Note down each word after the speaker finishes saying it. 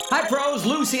Hi pros,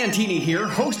 Lou Santini here,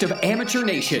 host of Amateur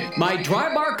Nation. My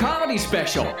dry bar comedy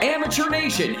special, Amateur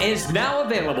Nation, is now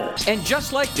available. And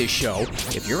just like this show,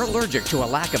 if you're allergic to a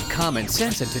lack of common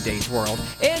sense in today's world,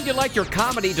 and you like your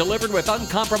comedy delivered with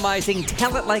uncompromising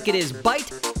tell-it-like-it-is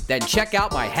bite, then check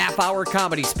out my half-hour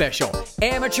comedy special,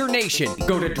 Amateur Nation.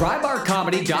 Go to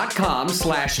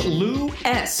drybarcomedy.com/Lou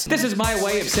S. This is my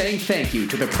way of saying thank you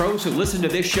to the pros who listen to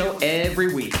this show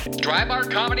every week.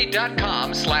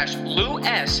 drybarcomedy.com/Lou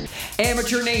S.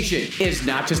 Amateur Nation is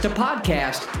not just a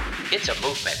podcast, it's a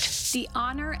movement. The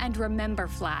Honor and Remember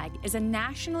flag is a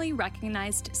nationally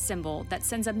recognized symbol that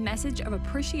sends a message of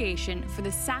appreciation for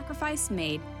the sacrifice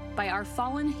made by our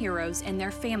fallen heroes and their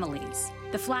families.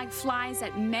 The flag flies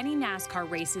at many NASCAR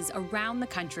races around the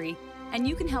country, and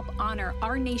you can help honor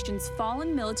our nation's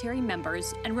fallen military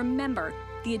members and remember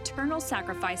the eternal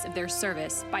sacrifice of their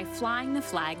service by flying the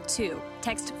flag too.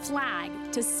 Text FLAG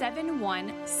to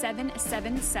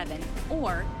 71777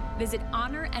 or visit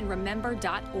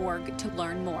honorandremember.org to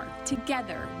learn more.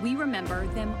 Together, we remember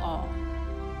them all.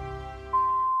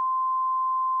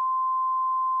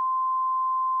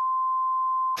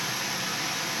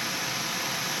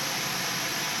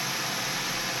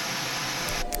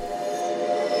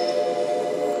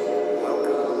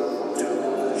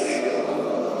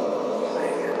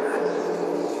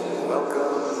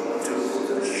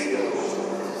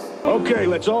 Okay,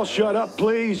 let's all shut up,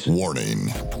 please. Warning.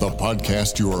 The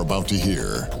podcast you are about to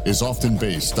hear is often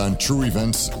based on true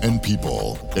events and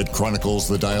people. It chronicles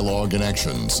the dialogue and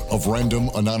actions of random,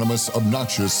 anonymous,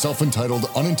 obnoxious, self-entitled,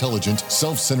 unintelligent,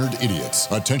 self-centered idiots,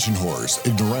 attention whores,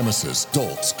 ignoramuses,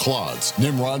 dolts, clods,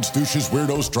 nimrods, douches,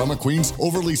 weirdos, drama queens,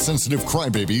 overly sensitive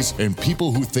crybabies, and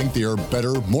people who think they are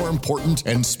better, more important,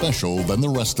 and special than the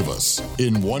rest of us.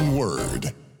 In one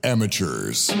word,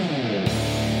 amateurs.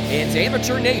 It's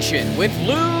Amateur Nation with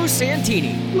Lou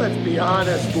Santini. Let's be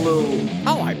honest, Lou.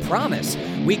 Oh, I promise.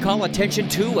 We call attention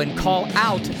to and call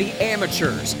out the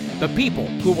amateurs, the people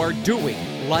who are doing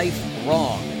life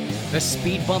wrong, the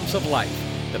speed bumps of life,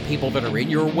 the people that are in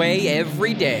your way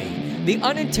every day, the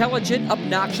unintelligent,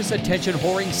 obnoxious,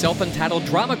 attention-whoring, self-entitled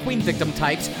drama queen victim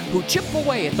types who chip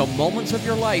away at the moments of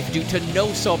your life due to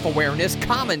no self-awareness,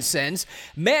 common sense,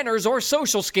 manners, or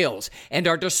social skills, and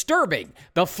are disturbing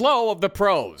the flow of the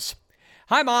pros.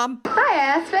 Hi, Mom.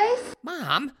 Hi, Assface.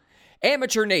 Mom.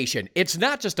 Amateur Nation, it's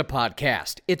not just a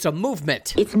podcast, it's a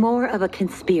movement. It's more of a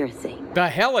conspiracy. The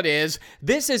hell it is.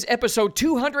 This is episode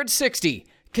 260.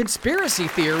 Conspiracy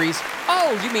theories?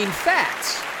 Oh, you mean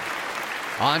facts.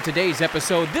 On today's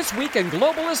episode, This Week in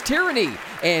Globalist Tyranny.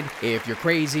 And if you're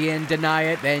crazy and deny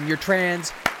it, then you're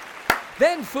trans.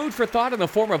 Then food for thought in the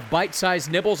form of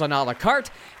bite-sized nibbles on a la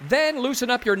carte. Then loosen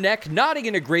up your neck, nodding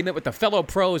in agreement with the fellow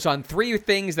pros on 3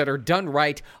 things that are done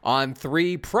right on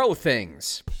 3 pro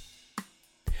things.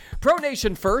 Pro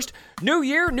Nation first, new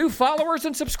year, new followers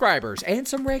and subscribers, and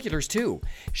some regulars too.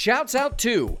 Shouts out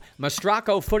to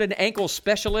Mastraco Foot and Ankle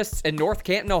Specialists in North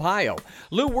Canton, Ohio,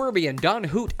 Lou Werby and Don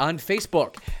Hoot on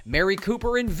Facebook, Mary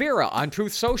Cooper and Vera on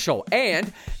Truth Social,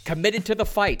 and Committed to the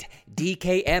Fight,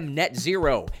 DKM Net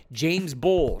Zero, James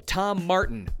Bull, Tom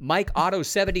Martin, Mike Otto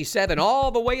 77,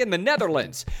 all the way in the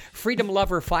Netherlands, Freedom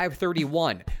Lover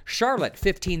 531, Charlotte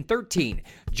 1513,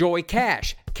 Joy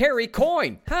Cash, Carrie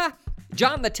Coyne,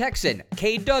 John the Texan,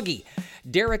 K. Dougie,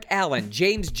 Derek Allen,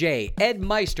 James J., Ed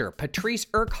Meister, Patrice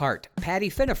Urquhart, Patty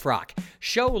Finnefrock,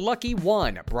 Show Lucky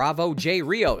 1, Bravo J.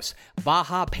 Rios,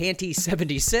 Baja Panty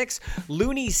 76,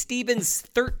 Looney Stevens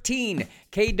 13,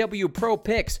 KW Pro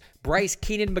Picks, Bryce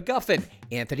Keenan McGuffin,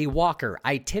 Anthony Walker,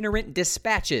 Itinerant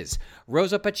Dispatches,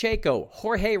 Rosa Pacheco,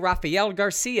 Jorge Rafael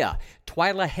Garcia,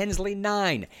 Twyla Hensley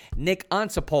 9, Nick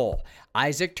Onsapol,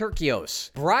 Isaac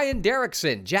Turkios, Brian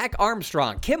Derrickson, Jack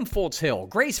Armstrong, Kim Foltz-Hill,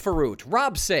 Grace Farut,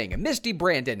 Rob Singh, Misty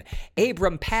Brandon,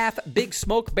 Abram Path, Big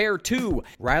Smoke Bear 2,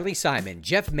 Riley Simon,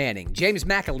 Jeff Manning, James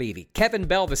McAlevey, Kevin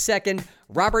Bell II,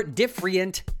 Robert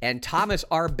Diffrient, and Thomas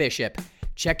R. Bishop.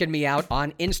 Checking me out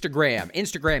on Instagram.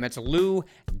 It's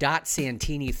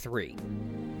lou.santini3.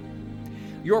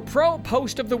 Your pro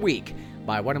post of the week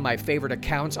by one of my favorite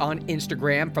accounts on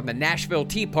Instagram from the Nashville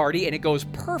Tea Party, and it goes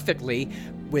perfectly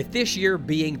with this year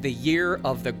being the year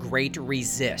of the Great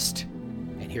Resist.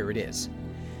 And here it is.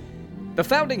 The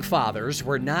Founding Fathers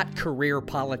were not career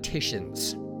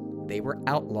politicians. They were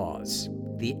outlaws,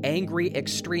 the angry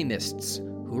extremists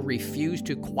who refused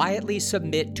to quietly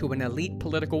submit to an elite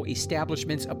political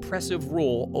establishment's oppressive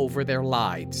rule over their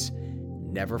lives.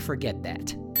 Never forget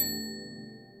that.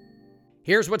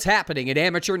 Here's what's happening in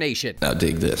Amateur Nation. Now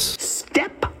dig this.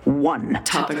 Step 1.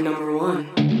 Topic number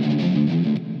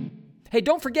 1. Hey,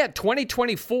 don't forget,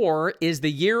 2024 is the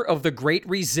year of the Great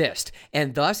Resist,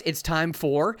 and thus it's time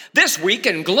for This Week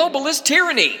in Globalist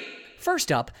Tyranny. First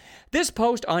up, this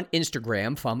post on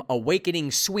Instagram from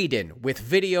Awakening Sweden with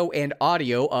video and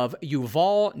audio of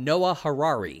Yuval Noah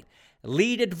Harari,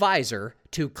 lead advisor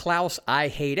to Klaus I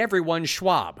Hate Everyone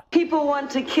Schwab. People want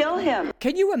to kill him.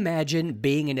 Can you imagine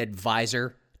being an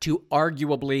advisor to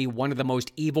arguably one of the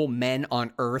most evil men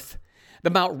on earth? The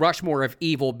Mount Rushmore of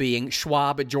evil being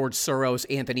Schwab, George Soros,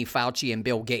 Anthony Fauci, and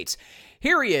Bill Gates.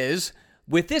 Here he is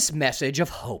with this message of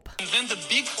hope. And then the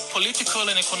big political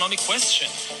and economic question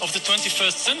of the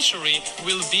 21st century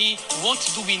will be, what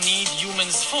do we need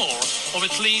humans for? Or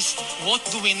at least, what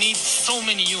do we need so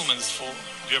many humans for?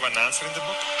 Do you have an answer in the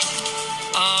book?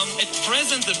 At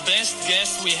present, the best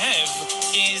guess we have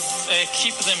is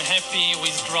keep them happy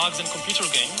with drugs and computer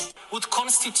games. Would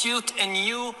constitute a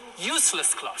new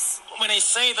useless class. When I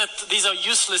say that these are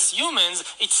useless humans,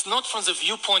 it's not from the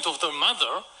viewpoint of their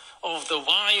mother, of the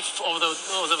wife, of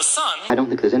the son. I don't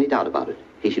think there's any doubt about it.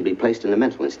 He should be placed in a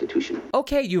mental institution.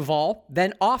 Okay, Yuval,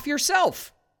 then off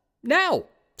yourself. Now,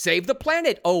 save the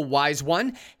planet, oh wise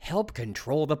one. Help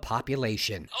control the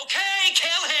population. Okay,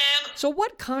 kill him! So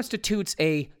what constitutes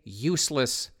a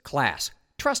useless class?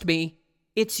 Trust me,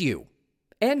 it's you.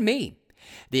 And me.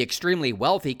 The extremely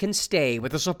wealthy can stay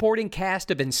with a supporting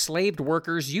cast of enslaved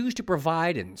workers used to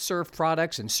provide and serve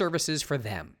products and services for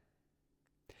them.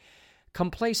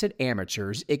 Complacent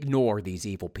amateurs ignore these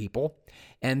evil people,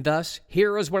 and thus,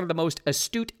 here is one of the most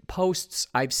astute posts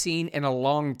I've seen in a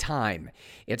long time.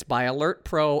 It's by Alert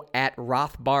Pro at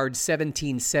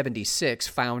Rothbard1776,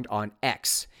 found on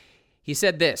X. He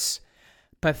said this: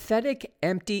 pathetic,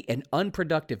 empty, and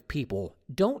unproductive people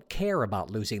don't care about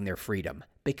losing their freedom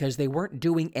because they weren't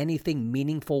doing anything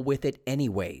meaningful with it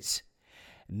anyways.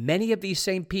 Many of these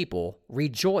same people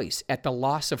rejoice at the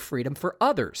loss of freedom for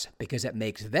others because it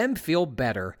makes them feel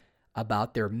better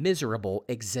about their miserable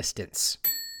existence.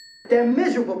 They're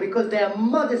miserable because their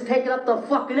mother's taking up the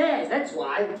fucking ass, that's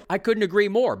why. I couldn't agree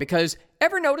more, because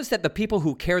ever notice that the people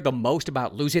who care the most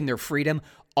about losing their freedom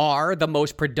are the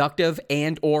most productive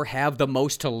and or have the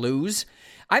most to lose?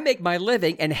 I make my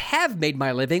living and have made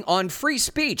my living on free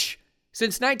speech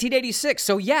since 1986,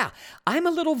 so yeah, I'm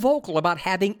a little vocal about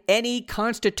having any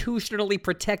constitutionally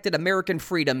protected American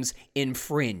freedoms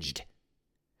infringed.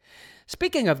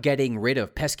 Speaking of getting rid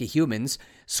of pesky humans,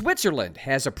 Switzerland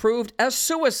has approved a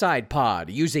suicide pod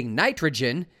using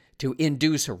nitrogen to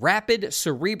induce rapid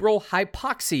cerebral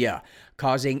hypoxia,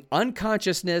 causing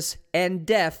unconsciousness and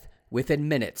death within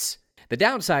minutes. The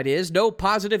downside is no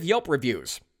positive Yelp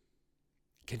reviews.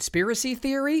 Conspiracy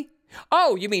theory?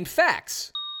 Oh, you mean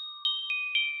facts.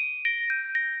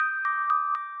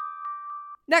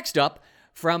 Next up,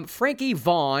 from Frankie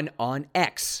Vaughn on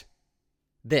X.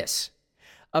 This: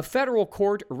 a federal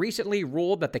court recently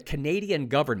ruled that the Canadian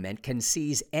government can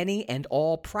seize any and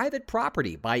all private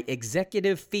property by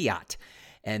executive fiat,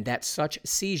 and that such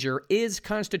seizure is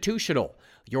constitutional.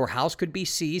 Your house could be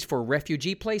seized for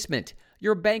refugee placement,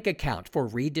 your bank account for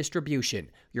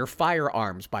redistribution, your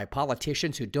firearms by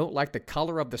politicians who don't like the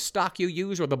color of the stock you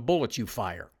use or the bullets you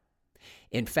fire.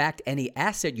 In fact, any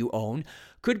asset you own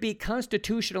could be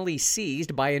constitutionally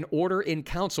seized by an order in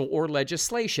council or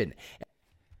legislation.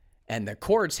 And the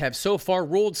courts have so far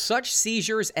ruled such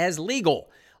seizures as legal.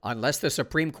 Unless the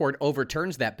Supreme Court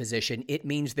overturns that position, it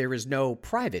means there is no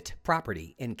private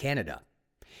property in Canada.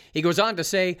 He goes on to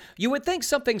say, you would think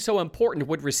something so important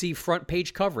would receive front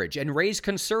page coverage and raise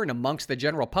concern amongst the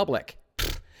general public.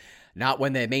 Not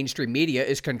when the mainstream media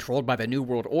is controlled by the New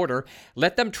World Order.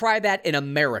 Let them try that in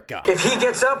America. If he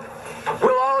gets up,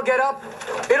 we'll all get up.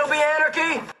 It'll be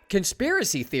anarchy.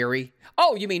 Conspiracy theory?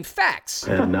 Oh, you mean facts.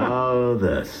 And now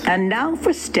this. And now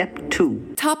for step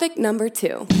 2. Topic number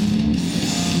 2.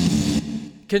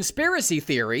 Conspiracy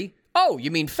theory? Oh, you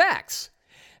mean facts.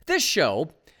 This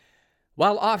show,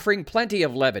 while offering plenty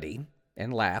of levity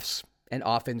and laughs and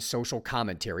often social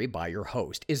commentary by your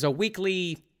host, is a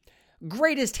weekly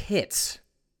greatest hits.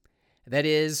 That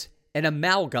is, an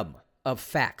amalgam of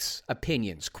facts,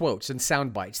 opinions, quotes, and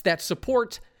sound bites that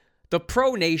support the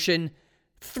pro-nation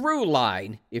through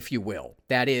line, if you will.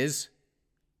 That is,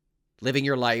 living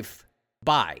your life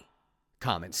by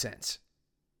common sense.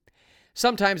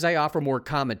 Sometimes I offer more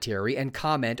commentary and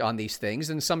comment on these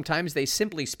things, and sometimes they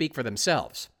simply speak for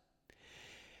themselves.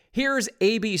 Here's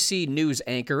ABC News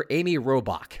anchor Amy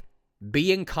Robach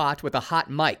being caught with a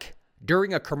hot mic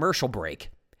during a commercial break,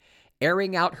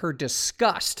 airing out her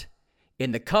disgust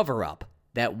in the cover-up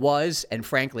that was, and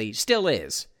frankly still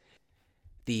is,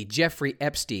 the Jeffrey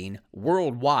Epstein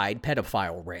worldwide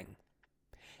pedophile ring.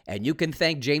 And you can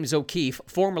thank James O'Keefe,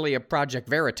 formerly of Project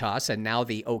Veritas and now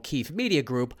the O'Keefe Media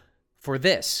Group, for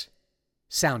this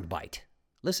soundbite.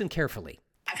 Listen carefully.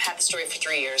 I've had the story for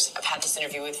 3 years. I've had this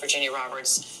interview with Virginia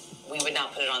Roberts. We would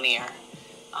not put it on the air.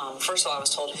 First of all, I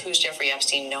was told, who's Jeffrey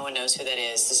Epstein? No one knows who that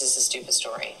is. This is a stupid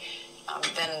story.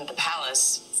 Then the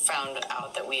palace found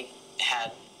out that we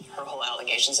had her whole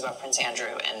allegations about Prince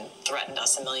Andrew and threatened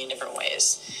us a million different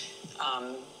ways.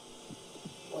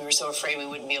 We were so afraid we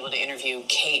wouldn't be able to interview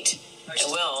Kate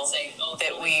and Will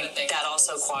that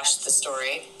also quashed the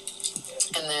story.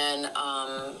 And then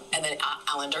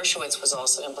Alan Dershowitz was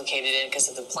also implicated in it because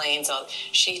of the planes.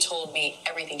 She told me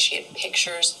everything. She had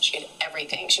pictures. She had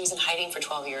everything. She was in hiding for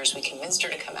 12 years. We convinced her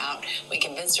to come out. We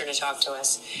convinced her to talk to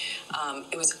us.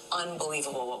 It was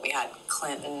unbelievable what we had.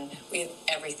 Clinton. We had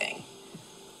everything.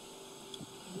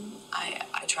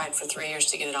 I tried for 3 years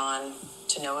to get it on,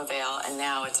 to no avail, and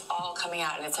now it's all coming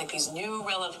out, and it's like these new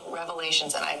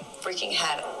revelations, and I freaking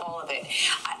had all of it.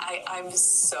 I'm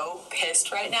so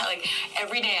pissed right now. Like,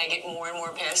 every day I get more and more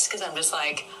pissed because I'm just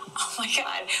like, oh my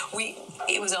God,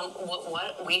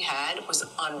 what we had was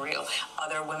unreal.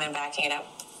 Other women backing it up.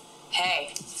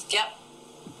 Hey, yep.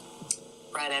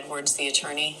 Brad Edwards, the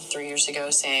attorney, 3 years ago,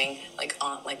 saying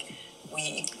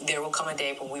there will come a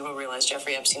day when we will realize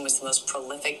Jeffrey Epstein was the most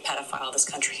prolific pedophile this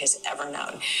country has ever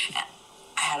known. And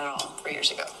I had it all 3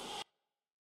 years ago.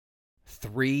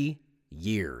 3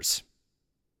 years.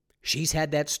 She's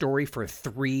had that story for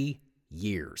 3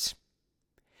 years.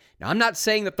 Now, I'm not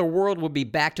saying that the world will be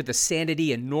back to the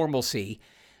sanity and normalcy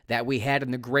that we had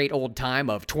in the great old time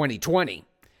of 2020.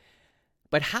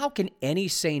 But how can any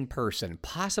sane person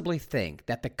possibly think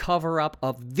that the cover-up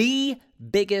of the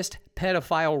biggest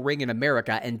pedophile ring in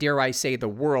America, and dare I say the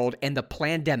world, and the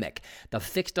pandemic, the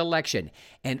fixed election,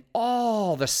 and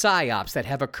all the psyops that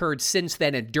have occurred since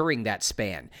then and during that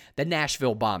span, the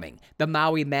Nashville bombing, the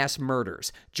Maui mass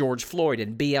murders, George Floyd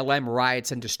and BLM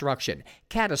riots and destruction,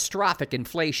 catastrophic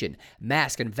inflation,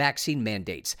 mask and vaccine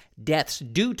mandates, deaths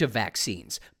due to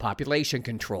vaccines, population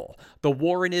control, the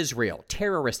war in Israel,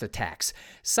 terrorist attacks,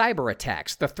 cyber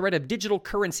attacks, the threat of digital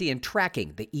currency and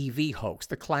tracking, the EV hoax,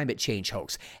 the climate change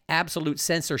hoax, absolute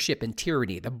censorship and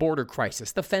tyranny, the border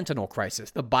crisis, the fentanyl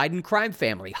crisis, the Biden crime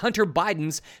family, Hunter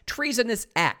Biden's treasonous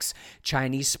acts,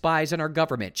 Chinese spies in our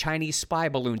government, Chinese spy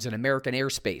balloons in American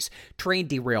airspace, train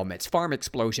derailments, farm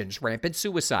explosions, rampant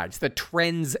suicides, the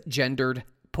transgendered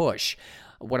push.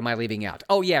 What am I leaving out?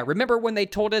 Oh yeah, remember when they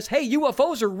told us, hey,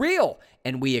 UFOs are real,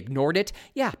 and we ignored it?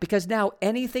 Yeah, because now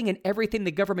anything and everything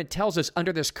the government tells us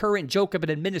under this current joke of an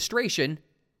administration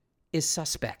is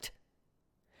suspect.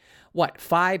 What,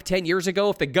 5-10 years ago,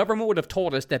 if the government would have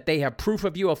told us that they have proof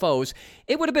of UFOs,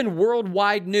 it would have been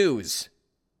worldwide news.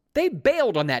 They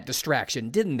bailed on that distraction,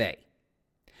 didn't they?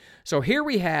 So here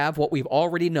we have what we've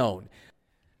already known.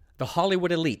 The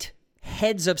Hollywood elite,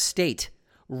 heads of state,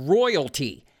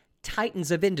 royalty, titans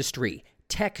of industry,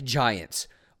 tech giants,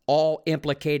 all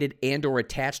implicated and or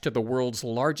attached to the world's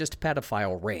largest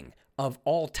pedophile ring of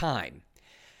all time.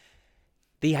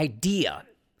 The idea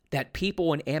that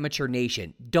people in Amateur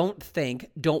Nation don't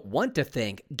want to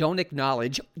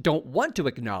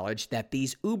acknowledge that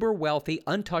these uber-wealthy,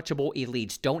 untouchable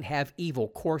elites don't have evil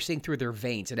coursing through their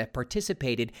veins and have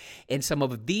participated in some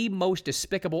of the most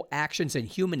despicable actions in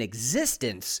human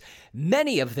existence,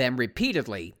 many of them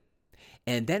repeatedly,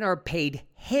 and then are paid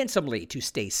handsomely to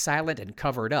stay silent and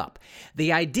covered up.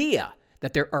 The idea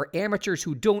that there are amateurs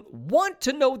who don't want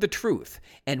to know the truth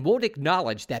and won't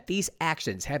acknowledge that these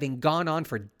actions, having gone on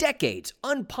for decades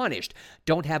unpunished,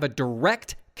 don't have a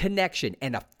direct connection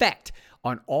and effect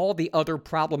on all the other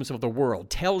problems of the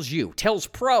world, tells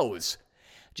pros,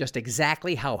 just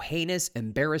exactly how heinous,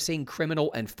 embarrassing,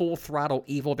 criminal, and full-throttle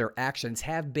evil their actions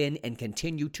have been and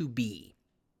continue to be.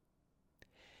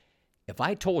 If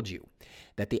I told you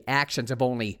that the actions of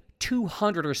only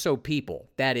 200 or so people,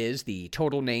 that is, the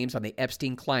total names on the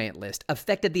Epstein client list,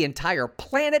 affected the entire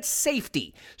planet's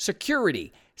safety,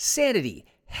 security, sanity,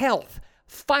 health,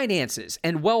 finances,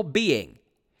 and well-being,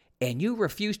 and you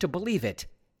refuse to believe it,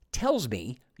 tells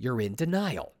me you're in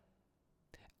denial.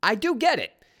 I do get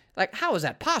it. Like, how is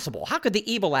that possible? How could the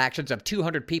evil actions of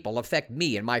 200 people affect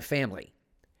me and my family?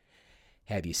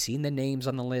 Have you seen the names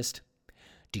on the list?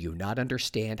 Do you not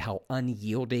understand how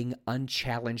unyielding,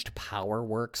 unchallenged power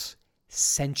works?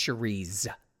 Centuries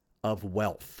of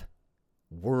wealth,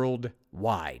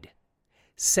 worldwide.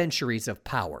 Centuries of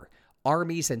power,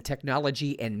 armies and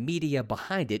technology and media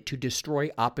behind it to destroy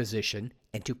opposition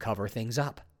and to cover things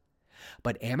up.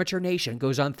 But Amateur Nation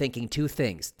goes on thinking two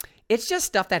things. It's just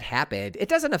stuff that happened. It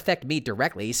doesn't affect me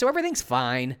directly, so everything's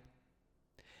fine.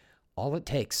 All it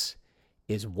takes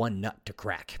is one nut to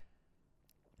crack.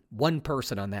 one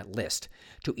person on that list,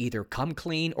 to either come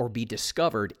clean or be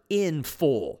discovered in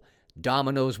full.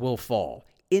 Dominoes will fall.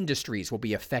 Industries will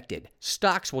be affected.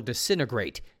 Stocks will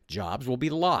disintegrate. Jobs will be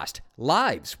lost.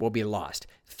 Lives will be lost.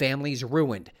 Families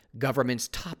ruined. Governments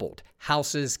toppled.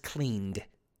 Houses cleaned.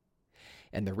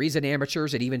 And the reason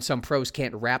amateurs and even some pros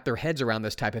can't wrap their heads around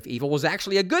this type of evil was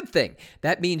actually a good thing.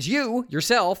 That means you,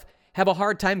 yourself, have a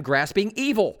hard time grasping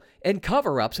evil and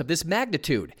cover-ups of this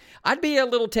magnitude. I'd be a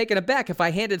little taken aback if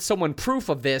I handed someone proof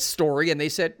of this story and they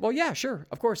said, well, yeah, sure,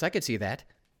 of course, I could see that.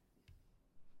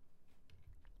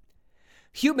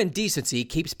 Human decency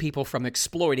keeps people from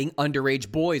exploiting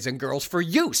underage boys and girls for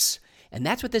use. And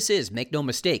that's what this is, make no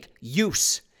mistake,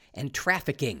 use and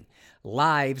trafficking.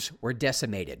 Lives were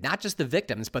decimated, not just the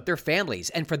victims, but their families.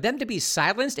 And for them to be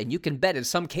silenced, and you can bet in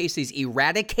some cases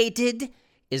eradicated,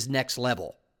 is next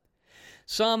level.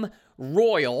 Some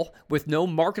royal with no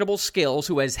marketable skills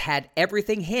who has had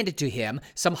everything handed to him,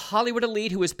 some Hollywood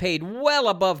elite who is paid well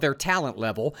above their talent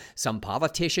level, some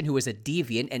politician who is a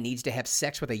deviant and needs to have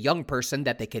sex with a young person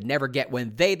that they could never get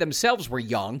when they themselves were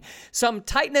young, some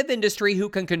titan of industry who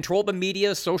can control the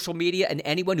media, social media, and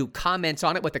anyone who comments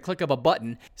on it with the click of a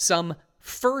button, some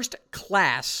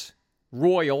first-class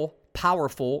royal,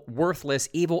 powerful, worthless,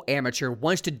 evil amateur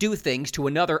wants to do things to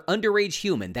another underage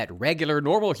human that regular,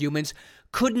 normal humans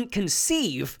couldn't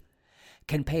conceive,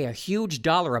 can pay a huge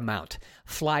dollar amount,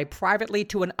 fly privately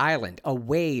to an island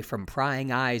away from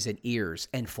prying eyes and ears,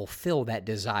 and fulfill that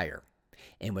desire.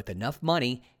 And with enough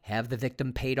money, have the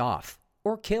victim paid off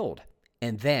or killed,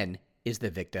 and then is the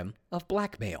victim of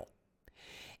blackmail.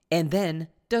 And then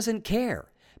doesn't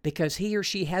care because he or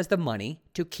she has the money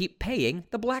to keep paying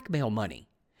the blackmail money,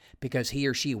 because he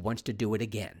or she wants to do it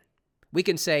again. We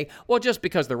can say, well, just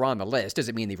because they're on the list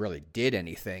doesn't mean they really did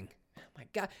anything. Oh my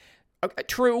God. Okay,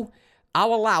 true,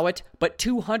 I'll allow it, but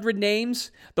 200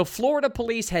 names? The Florida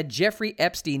police had Jeffrey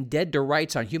Epstein dead to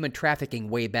rights on human trafficking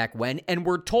way back when, and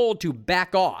were told to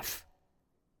back off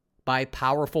by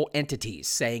powerful entities,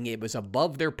 saying it was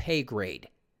above their pay grade.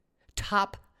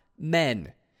 Top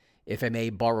men, if I may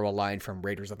borrow a line from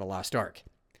Raiders of the Lost Ark.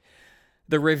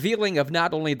 The revealing of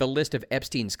not only the list of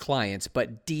Epstein's clients,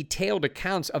 but detailed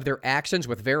accounts of their actions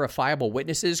with verifiable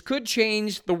witnesses could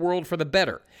change the world for the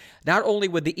better. Not only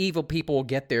would the evil people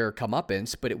get their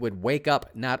comeuppance, but it would wake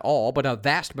up not all, but a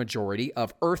vast majority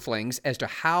of Earthlings as to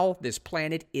how this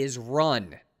planet is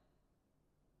run.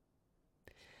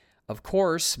 Of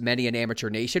course, many an amateur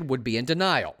nation would be in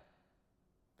denial.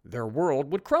 Their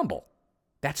world would crumble.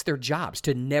 That's their jobs,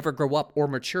 to never grow up or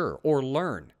mature or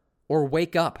learn or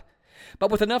wake up.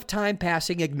 But with enough time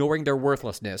passing ignoring their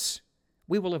worthlessness,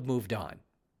 we will have moved on.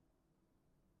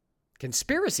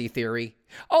 Conspiracy theory?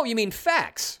 Oh, you mean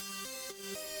facts?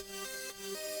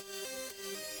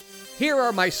 Here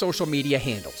are my social media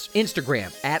handles.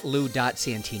 Instagram,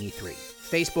 @Lou.Santini3.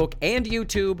 Facebook and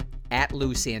YouTube,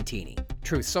 @LouSantini.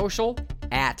 Truth Social,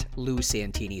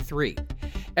 @LouSantini3.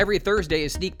 Every Thursday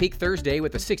is Sneak Peek Thursday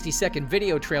with a 60-second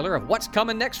video trailer of what's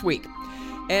coming next week.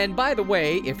 And by the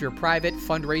way, if your private,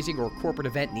 fundraising, or corporate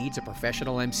event needs a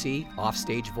professional MC,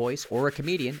 offstage voice, or a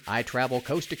comedian, I travel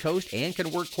coast to coast and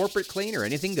can work corporate clean or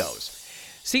anything goes.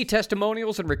 See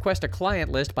testimonials and request a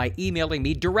client list by emailing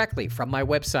me directly from my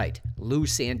website,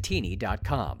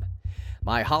 LouSantini.com.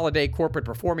 My holiday corporate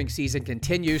performing season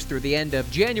continues through the end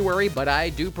of January, but I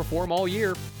do perform all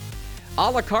year. A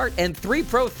la carte and 3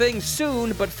 pro things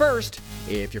soon, but first,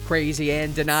 if you're crazy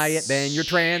and deny it, then you're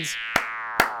trans.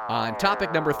 On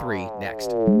topic number 3, next.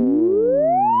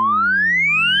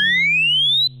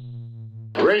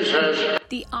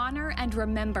 The Honor and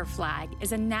Remember flag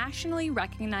is a nationally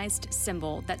recognized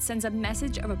symbol that sends a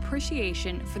message of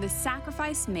appreciation for the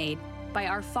sacrifice made by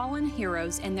our fallen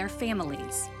heroes and their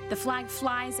families. The flag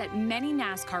flies at many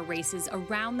NASCAR races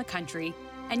around the country,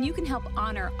 and you can help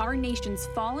honor our nation's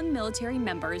fallen military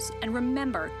members and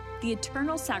remember the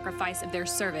eternal sacrifice of their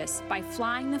service by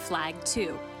flying the flag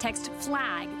too. Text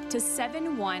FLAG to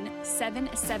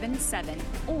 71777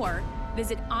 or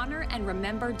visit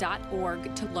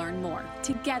honorandremember.org to learn more.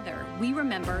 Together, we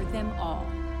remember them all.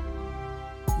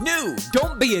 New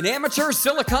Don't Be an Amateur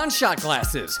silicone shot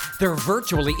glasses. They're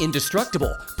virtually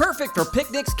indestructible, perfect for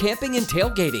picnics, camping, and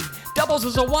tailgating. Doubles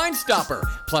as a wine stopper.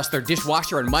 Plus, they're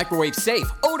dishwasher and microwave safe,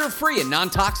 odor-free, and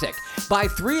non-toxic. Buy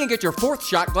 3 and get your 4th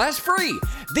shot glass free.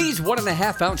 These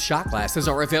 1.5-ounce shot glasses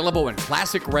are available in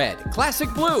classic red,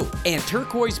 classic blue, and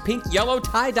turquoise pink yellow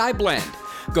tie-dye blend.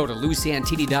 Go to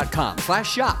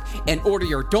LouSantini.com/shop and order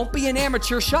your Don't Be an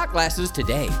Amateur shot glasses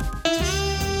today.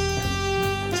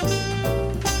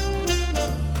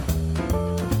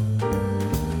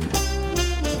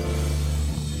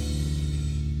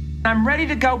 I'm ready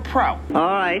to go pro. All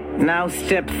right, now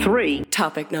step 3.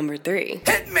 Topic number 3.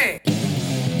 Hit me!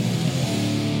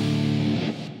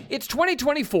 It's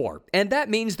 2024, and that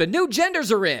means the new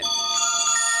genders are in.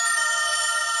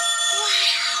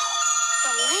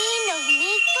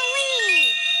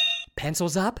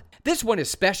 Pencils up? This one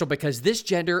is special because this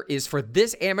gender is for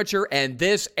this amateur and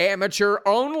this amateur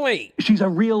only. She's a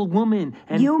real woman.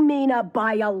 And You mean a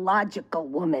biological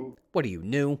woman? What are you,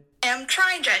 new? I am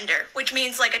trigender, which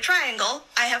means like a triangle,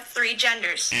 I have 3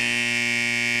 genders.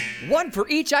 One for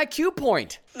each IQ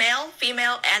point. Male,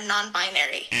 female, and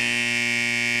non-binary.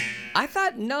 I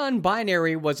thought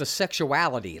non-binary was a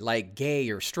sexuality, like gay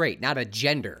or straight, not a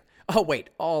gender. Oh wait,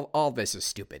 all this is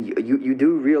stupid. You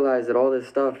do realize that all this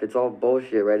stuff, it's all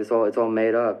bullshit, right? It's all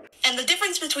made up. And the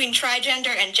difference between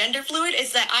trigender and gender fluid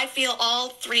is that I feel all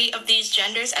 3 of these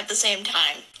genders at the same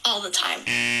time, all the time.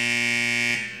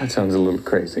 That sounds a little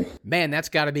crazy. Man, that's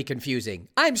gotta be confusing.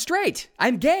 I'm straight.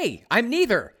 I'm gay. I'm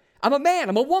neither. I'm a man.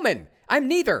 I'm a woman. I'm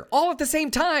neither. All at the same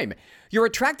time. You're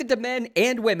attracted to men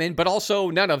and women, but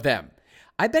also none of them.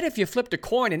 I bet if you flipped a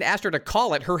coin and asked her to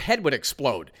call it, her head would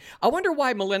explode. I wonder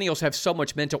why millennials have so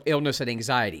much mental illness and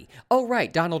anxiety. Oh,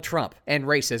 right, Donald Trump and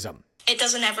racism. It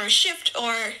doesn't ever shift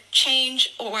or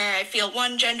change, or where I feel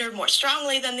one gender more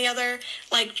strongly than the other,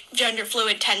 like gender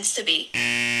fluid tends to be.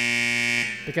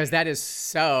 Because that is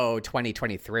so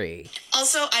 2023.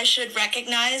 Also, I should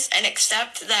recognize and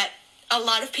accept that a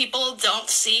lot of people don't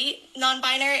see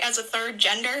non-binary as a third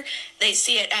gender. They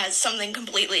see it as something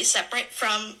completely separate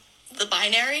from the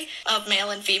binary of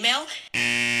male and female.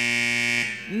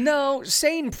 No,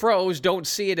 sane pros don't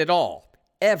see it at all.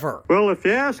 Ever. Well, if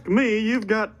you ask me, you've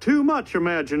got too much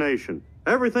imagination.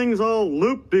 Everything's all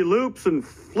loop-de-loops and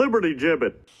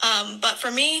flibberty-gibbet. But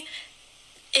for me,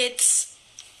 it's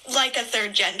like a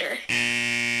third gender.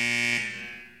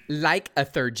 Like a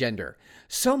third gender.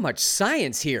 So much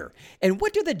science here. And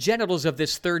what do the genitals of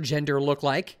this third gender look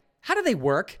like? How do they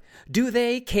work?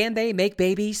 Can they make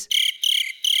babies?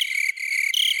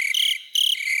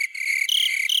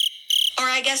 Or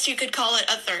I guess you could call it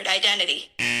a third identity.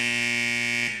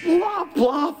 Blah,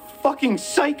 blah, fucking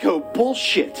psycho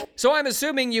bullshit. So I'm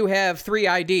assuming you have 3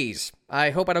 IDs. I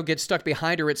hope I don't get stuck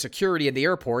behind her at security in the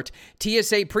airport.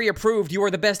 TSA pre-approved, you are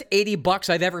the best $80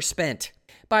 I've ever spent.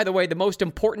 By the way, the most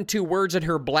important 2 words in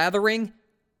her blathering,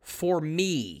 for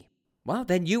me. Well,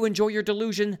 then you enjoy your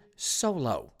delusion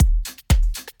solo.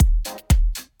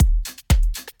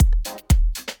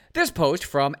 This post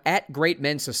from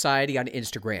 @GreatMenSociety on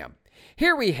Instagram.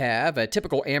 Here we have a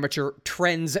typical amateur,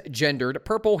 trans-gendered,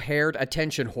 purple-haired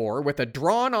attention whore with a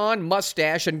drawn-on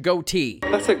mustache and goatee.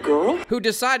 That's a girl? Who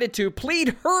decided to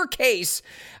plead her case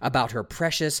about her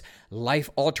precious,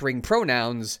 life-altering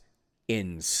pronouns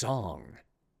in song.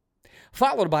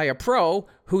 Followed by a pro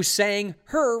who sang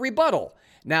her rebuttal.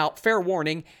 Now, fair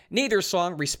warning, neither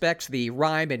song respects the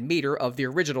rhyme and meter of the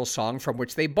original song from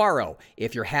which they borrow.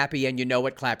 If you're happy and you know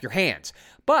it, clap your hands.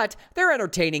 But they're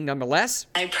entertaining nonetheless.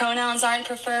 My pronouns aren't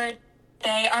preferred.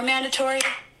 They are mandatory.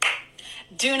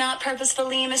 Do not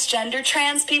purposefully misgender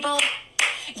trans people.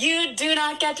 You do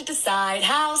not get to decide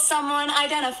how someone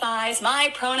identifies.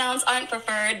 My pronouns aren't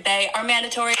preferred. They are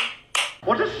mandatory.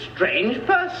 What a strange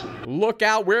person. Look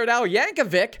out, Weird Al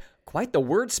Yankovic. Quite the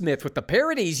wordsmith with the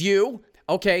parodies, you.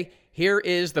 Okay, here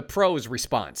is the pro's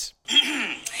response.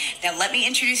 Now let me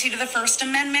introduce you to the First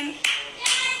Amendment.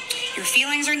 Your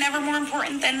feelings are never more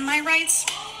important than my rights.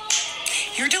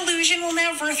 Your delusion will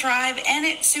never thrive, and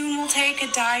it soon will take a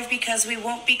dive because we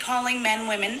won't be calling men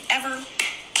women ever.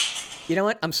 You know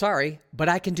what? I'm sorry, but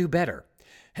I can do better.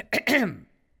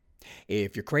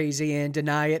 If you're crazy and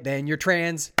deny it, then you're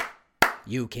trans.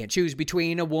 You can't choose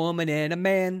between a woman and a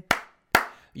man.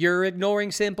 You're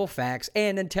ignoring simple facts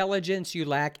and intelligence you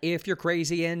lack. If you're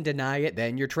crazy and deny it,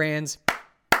 then you're trans.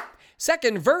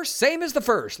 Second verse, same as the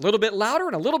first. A little bit louder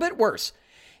and a little bit worse.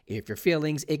 If your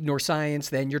feelings ignore science,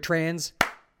 then you're trans.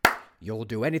 You'll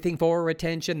do anything for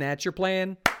attention, that's your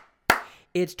plan.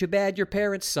 It's too bad your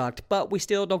parents sucked, but we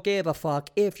still don't give a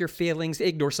fuck. If your feelings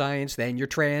ignore science, then you're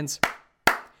trans.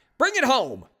 Bring it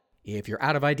home! If you're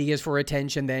out of ideas for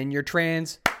attention, then you're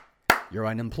trans. You're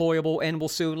unemployable and will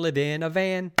soon live in a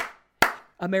van.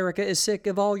 America is sick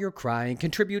of all your crying.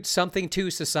 Contribute something to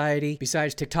society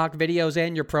besides TikTok videos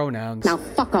and your pronouns. Now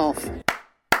fuck off.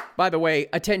 By the way,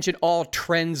 attention all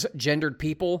trans-gendered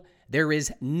people, there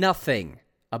is nothing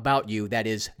about you that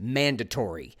is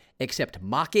mandatory except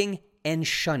mocking and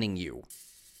shunning you.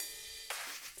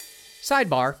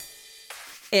 Sidebar,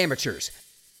 amateurs.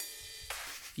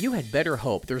 You had better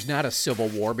hope there's not a civil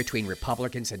war between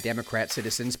Republicans and Democrat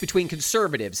citizens, between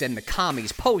conservatives and the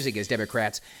commies posing as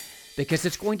Democrats. because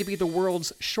it's going to be the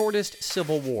world's shortest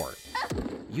civil war.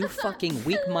 You fucking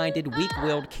weak-minded,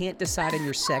 weak-willed, can't decide on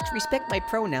your sex, respect my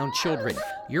pronoun children.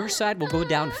 Your side will go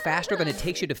down faster than it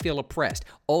takes you to feel oppressed.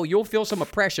 Oh, you'll feel some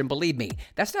oppression, believe me.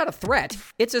 That's not a threat.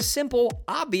 It's a simple,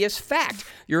 obvious fact.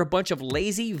 You're a bunch of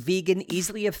lazy, vegan,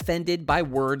 easily offended by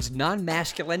words,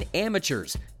 non-masculine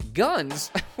amateurs.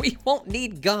 Guns? We won't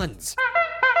need guns.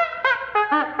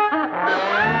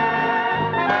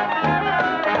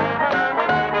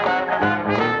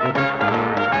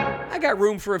 Got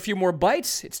room for a few more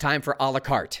bites. It's time for a la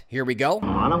carte. Here we go.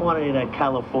 I don't want any of that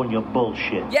California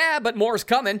bullshit. Yeah, but more's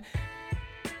coming.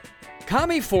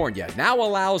 California now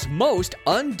allows most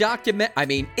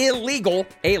illegal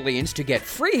aliens to get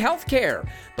free health care.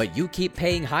 But you keep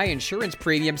paying high insurance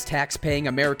premiums, tax-paying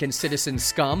American citizen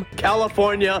scum.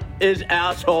 California is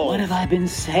asshole. What have I been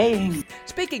saying?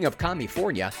 Speaking of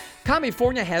California,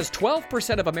 California has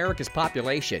 12% of America's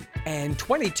population and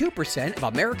 22% of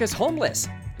America's homeless.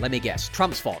 Let me guess,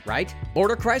 Trump's fault, right?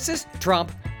 Border crisis?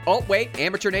 Trump. Oh, wait,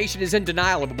 Amateur Nation is in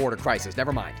denial of a border crisis.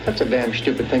 Never mind. That's a damn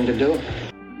stupid thing to do.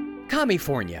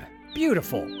 California.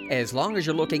 Beautiful. As long as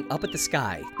you're looking up at the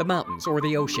sky, the mountains, or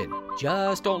the ocean.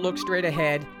 Just don't look straight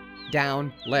ahead,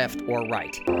 down, left, or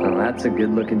right. Oh, that's a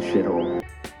good-looking shithole.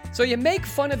 So you make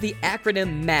fun of the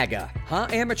acronym MAGA, huh,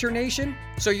 Amateur Nation?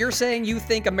 So you're saying you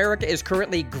think America is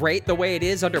currently great the way it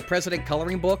is under President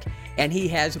Coloring Book, and he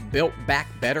has built back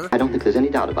better? I don't think there's any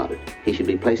doubt about it. He should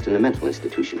be placed in a mental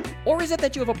institution. Or is it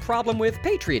that you have a problem with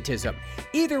patriotism?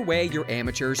 Either way, you're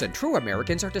amateurs and true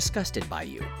Americans are disgusted by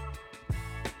you.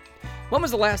 When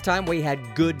was the last time we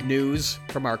had good news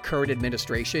from our current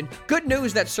administration? Good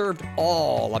news that served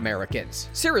all Americans.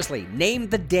 Seriously, name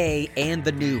the day and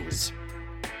the news.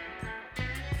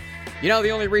 You know,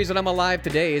 the only reason I'm alive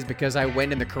today is because I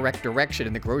went in the correct direction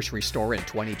in the grocery store in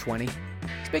 2020.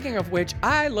 Speaking of which,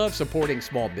 I love supporting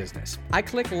small business. I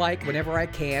click like whenever I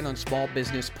can on small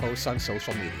business posts on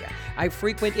social media. I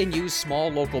frequent and use small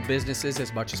local businesses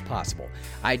as much as possible.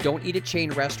 I don't eat at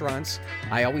chain restaurants.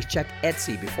 I always check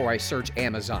Etsy before I search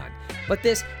Amazon. But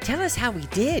this "tell us how we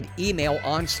did" email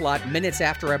onslaught minutes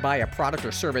after I buy a product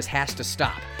or service has to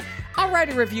stop. I'll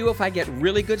write a review if I get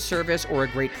really good service or a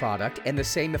great product, and the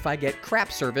same if I get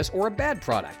crap service or a bad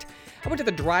product. I went to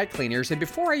the dry cleaners, and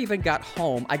before I even got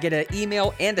home, I get an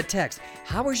email and a text.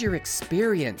 How was your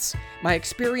experience? My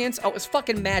experience? Oh, it was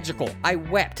fucking magical. I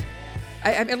wept.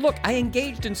 I mean, look, I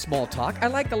engaged in small talk. I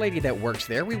like the lady that works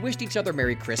there. We wished each other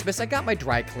Merry Christmas. I got my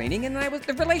dry cleaning, and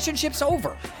the relationship's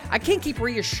over. I can't keep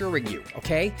reassuring you,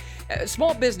 okay?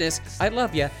 Small business, I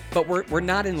love you, but we're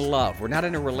not in love. We're not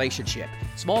in a relationship.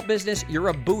 Small business, you're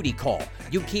a booty call.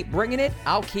 You keep bringing it,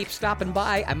 I'll keep stopping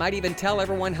by. I might even tell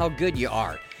everyone how good you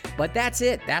are. But that's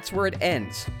it. That's where it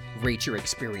ends. Rate your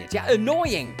experience. Yeah,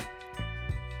 annoying.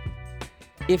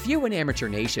 If you and Amateur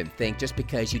Nation think just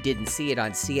because you didn't see it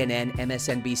on CNN,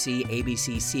 MSNBC,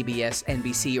 ABC, CBS,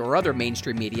 NBC, or other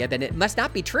mainstream media, then it must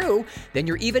not be true, then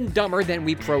you're even dumber than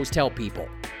we pros tell people.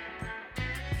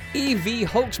 EV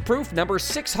hoax proof number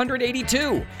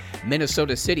 682.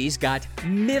 Minnesota cities got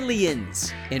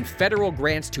millions in federal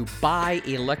grants to buy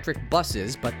electric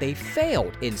buses, but they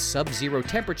failed in sub-zero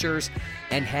temperatures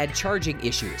and had charging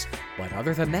issues. But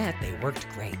other than that, they worked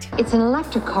great. It's an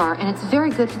electric car, and it's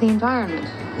very good for the environment.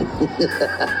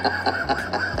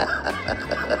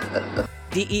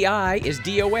 DEI is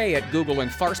DOA at Google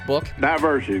and Farcebook.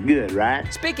 Diversity is good,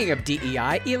 right? Speaking of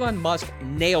DEI, Elon Musk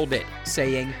nailed it,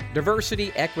 saying,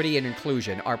 diversity, equity, and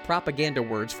inclusion are propaganda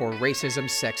words for racism,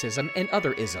 sexism, and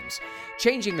other isms.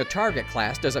 Changing the target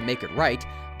class doesn't make it right.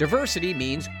 Diversity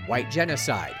means white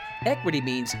genocide. Equity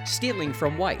means stealing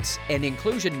from whites. And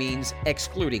inclusion means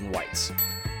excluding whites.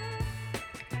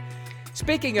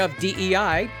 Speaking of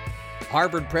DEI,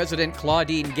 Harvard President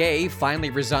Claudine Gay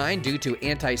finally resigned due to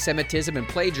anti-Semitism and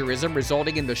plagiarism,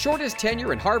 resulting in the shortest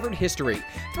tenure in Harvard history.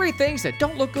 3 things that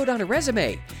don't look good on a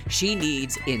resume. She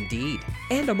needs Indeed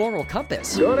and a moral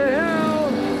compass. Go to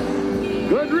hell!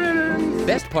 Good riddance!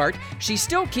 Best part, she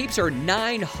still keeps her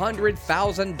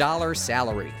 $900,000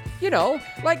 salary. You know,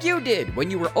 like you did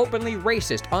when you were openly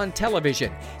racist on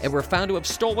television and were found to have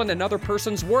stolen another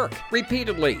person's work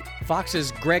repeatedly.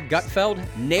 Fox's Greg Gutfeld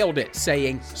nailed it,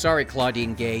 saying, sorry,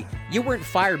 Claudine Gay, you weren't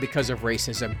fired because of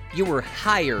racism. You were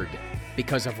hired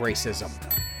because of racism.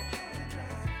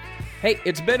 Hey,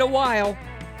 it's been a while,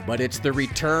 but it's the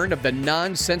return of the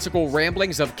nonsensical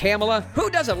ramblings of Kamala. Who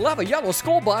doesn't love a yellow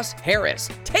school bus? Harris.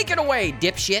 Take it away,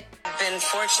 dipshit. I've been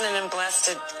fortunate and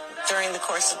blessed to, during the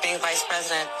course of being vice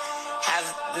president,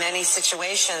 have many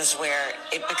situations where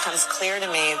it becomes clear to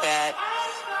me that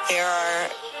there are,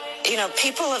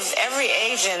 people of every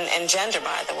age and gender,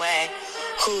 by the way,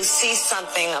 who see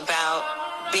something about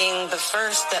being the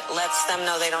first that lets them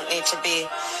know they don't need to be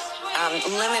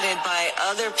limited by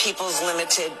other people's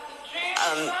limited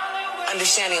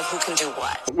understanding of who can do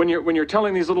what. When you're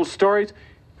telling these little stories,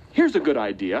 here's a good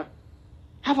idea.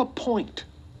 Have a point.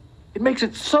 It makes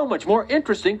it so much more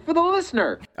interesting for the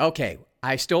listener. Okay,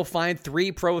 I still find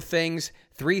 3 pro things,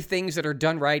 3 things that are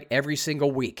done right every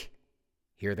single week.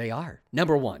 Here they are.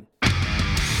 Number 1.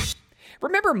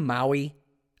 Remember Maui?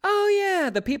 Oh yeah,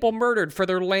 the people murdered for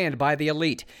their land by the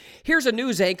elite. Here's a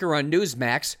news anchor on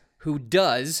Newsmax who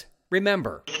does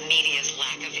remember. The media's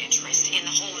lack of interest in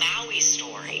the whole Maui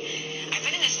story. I've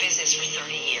been in this business for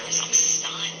 30 years. I'm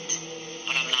stunned,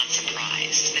 but I'm not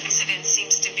surprised. The incident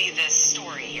seems to be the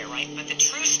story here, right? But the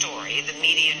true story, the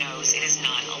media knows it is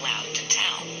not allowed to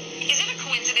tell. Is it a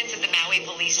coincidence that the Maui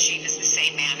police chief is the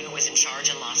same man who was in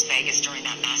charge in Las Vegas during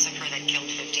that massacre that killed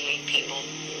 58 people?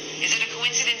 Is it a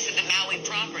coincidence that the Maui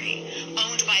property,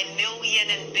 owned by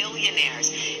million and billionaires,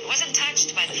 wasn't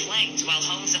touched by the flames while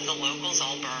homes of the locals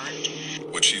all burned?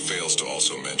 What she fails to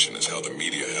also mention is how the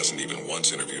media hasn't even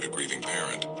once interviewed a grieving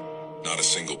parent. Not a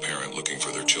single parent looking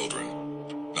for their children.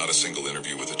 Not a single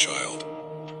interview with a child.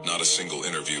 Not a single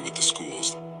interview with the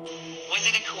schools. Was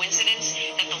it a coincidence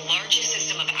that the largest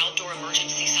system of outdoor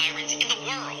emergency sirens in the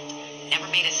world never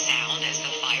made a sound as the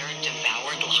fire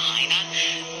devoured Lahaina?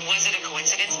 Was it a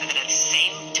coincidence that at the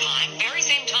same time, very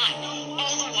same time,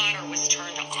 all the water was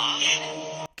turned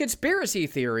off? Conspiracy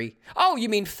theory? Oh, you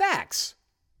mean facts.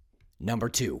 Number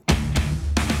 2.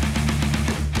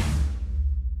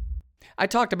 I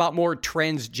talked about more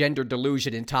transgender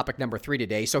delusion in topic number 3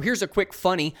 today, so here's a quick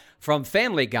funny from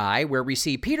Family Guy where we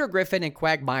see Peter Griffin and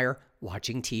Quagmire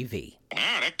watching TV.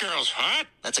 Wow, that girl's hot.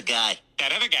 That's a guy.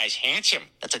 That other guy's handsome.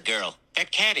 That's a girl.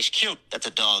 That cat is cute. That's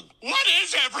a dog. What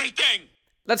is everything?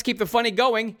 Let's keep the funny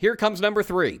going. Here comes number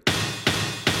 3.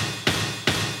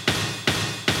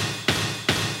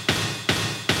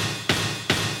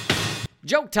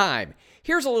 Joke time.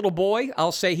 Here's a little boy,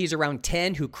 I'll say he's around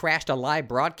 10, who crashed a live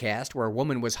broadcast where a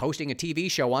woman was hosting a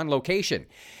TV show on location.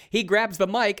 He grabs the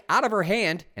mic out of her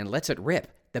hand and lets it rip.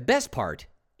 The best part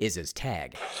is his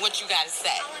tag. What you gotta say?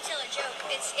 I want to tell a joke.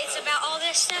 It's about all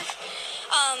this stuff.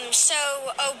 So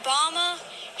Obama,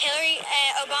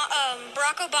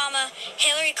 Barack Obama,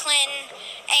 Hillary Clinton,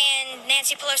 and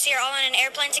Nancy Pelosi are all in an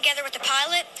airplane together with the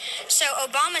pilot. So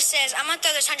Obama says, I'm going to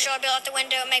throw this $100 bill out the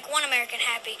window and make one American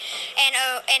happy. And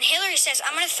Hillary says,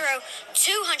 I'm going to throw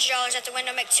 $200 out the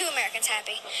window and make 2 Americans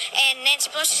happy. And Nancy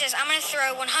Pelosi says, I'm going to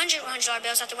throw 100 $100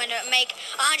 bills out the window and make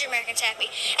 100 Americans happy.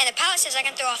 And the pilot says, I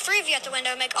can throw all 3 of you out the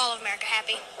window and make all of America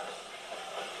happy.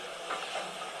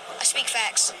 I speak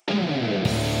facts.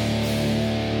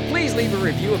 Please leave a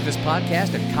review of this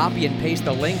podcast and copy and paste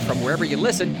the link from wherever you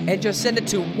listen and just send it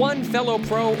to one fellow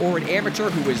pro or an amateur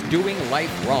who is doing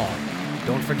life wrong.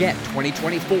 Don't forget,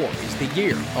 2024 is the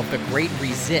year of the Great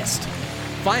Resist.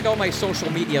 Find all my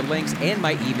social media links and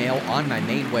my email on my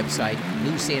main website,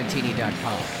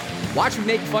 lousantini.com. Watch me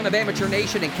make fun of Amateur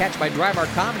Nation and catch my Drive Our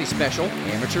Comedy special,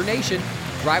 Amateur Nation,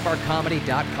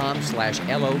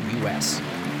 driveourcomedy.com/LOUS.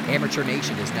 Amateur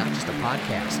Nation is not just a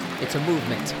podcast, it's a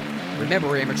movement.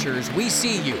 Remember, amateurs, we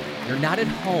see you. You're not at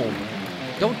home.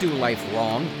 Don't do life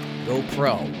wrong. Go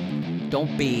pro.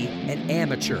 Don't be an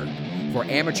amateur. For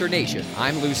Amateur Nation,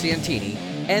 I'm Lou Santini,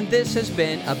 and this has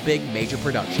been a Big Major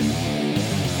production.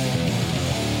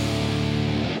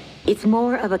 It's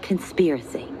more of a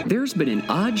conspiracy. There's been an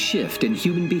odd shift in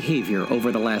human behavior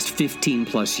over the last 15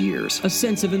 plus years. A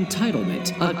sense of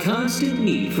entitlement, a constant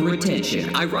need for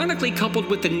attention, ironically coupled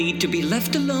with the need to be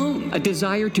left alone. A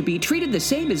desire to be treated the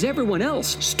same as everyone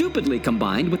else, stupidly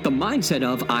combined with the mindset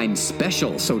of, I'm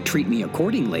special, so treat me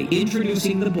accordingly.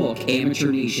 Introducing the book,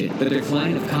 Amateur Nation, The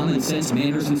Decline of Common Sense,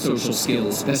 Manners, and Social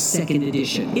Skills, the 2nd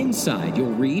edition. Inside,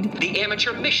 you'll read the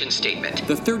Amateur Mission Statement,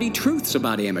 the 30 Truths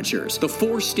About Amateurs, the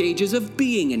 4 stages of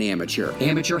being an amateur,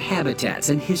 amateur habitats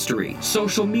and history,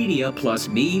 social media plus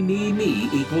me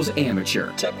equals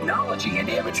amateur, technology and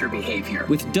amateur behavior,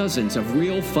 with dozens of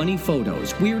real funny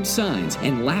photos, weird signs,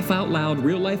 and laugh-out-loud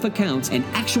real-life accounts and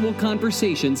actual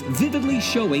conversations vividly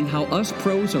showing how us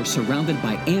pros are surrounded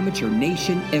by Amateur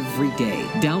Nation every day.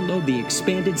 Download the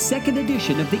expanded 2nd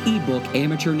edition of the ebook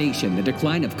Amateur Nation, The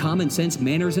Decline of Common Sense,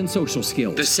 Manners, and Social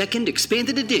Skills. The 2nd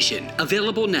expanded edition,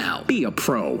 available now. Be a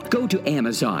pro. Go to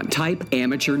Amazon. Type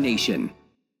Amateur Nation.